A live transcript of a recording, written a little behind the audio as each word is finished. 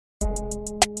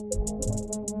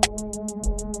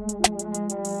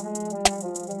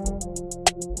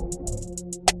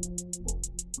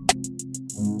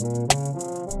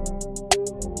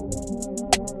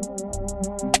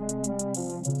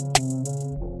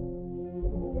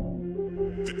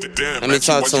Let me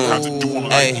talk to him.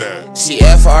 Hey, she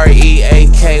Freaky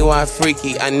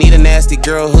freaky. I need a nasty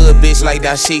girl, hood bitch like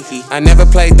dashiki. I never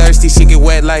play thirsty, she get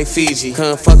wet like Fiji.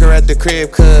 Couldn't fuck her at the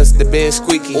crib cause the bed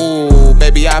squeaky. Ooh,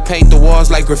 baby, I paint the walls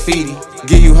like graffiti.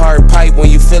 Give you hard pipe when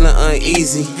you feeling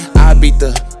uneasy. I beat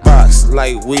the box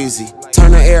like Wheezy.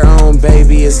 Turn the air on,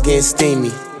 baby, it's getting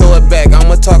steamy. Throw it back,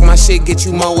 I'ma talk my shit, get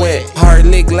you more wet. Hard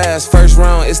lick glass, first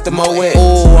round, it's the more wet.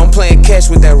 Ooh, I'm playing catch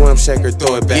with that rum shaker,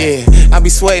 throw it back. Yeah, I be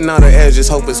sweating all the edges,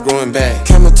 hope it's growing back.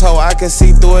 Camel toe, I can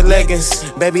see through her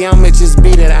leggings. Baby, I'ma just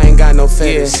beat it, I ain't got no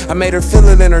feathers. I made her feel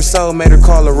it in her soul, made her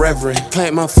call her reverend.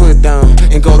 Plant my foot down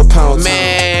and go to pound.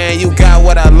 Man, you got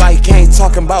what I like, ain't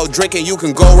talking about drinking, you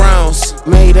can go rounds.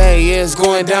 Mayday, yeah, it's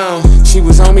going down. She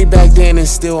was on me back then and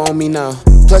still on me now.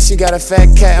 Plus she got a fat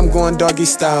cat, I'm going doggy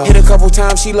style. Hit a couple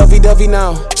times, she lovey-dovey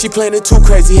now. She playing it too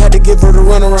crazy, had to give her the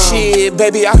runaround. Shit,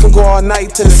 baby, I can go all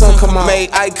night till the sun come out. Made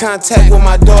eye contact with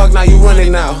my dog, now you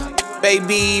running now.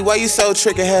 Baby, why you so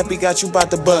trigger happy, got you bout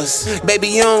to bust? Baby,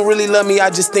 you don't really love me, I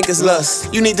just think it's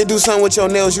lust. You need to do something with your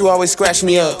nails, you always scratch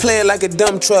me up. Play it like a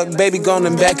dumb truck, baby, gon'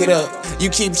 and back it up. You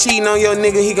keep cheating on your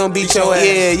nigga, he gon' beat your ass.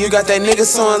 Yeah, you got that nigga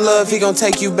so in love, he gon'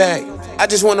 take you back. I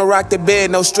just wanna rock the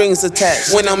bed, no strings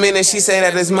attached. When I'm in it, she say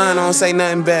that it's mine, I don't say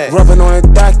nothing back. Rubbing on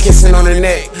her thigh, kissing on her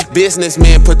neck.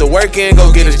 Businessman, put the work in,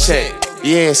 go get a check.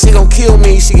 Yeah, she gon' kill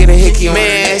me, she get a hickey on her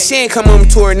neck. She ain't come home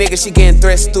to her nigga, she getting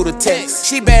threats through the text.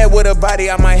 She bad with her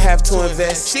body, I might have to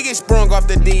invest. She get sprung off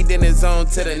the D, then it's on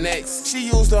to the next. She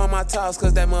used all my towels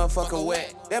cause that motherfucker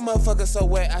wet. That motherfucker so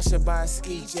wet, I should buy a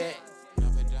ski jet.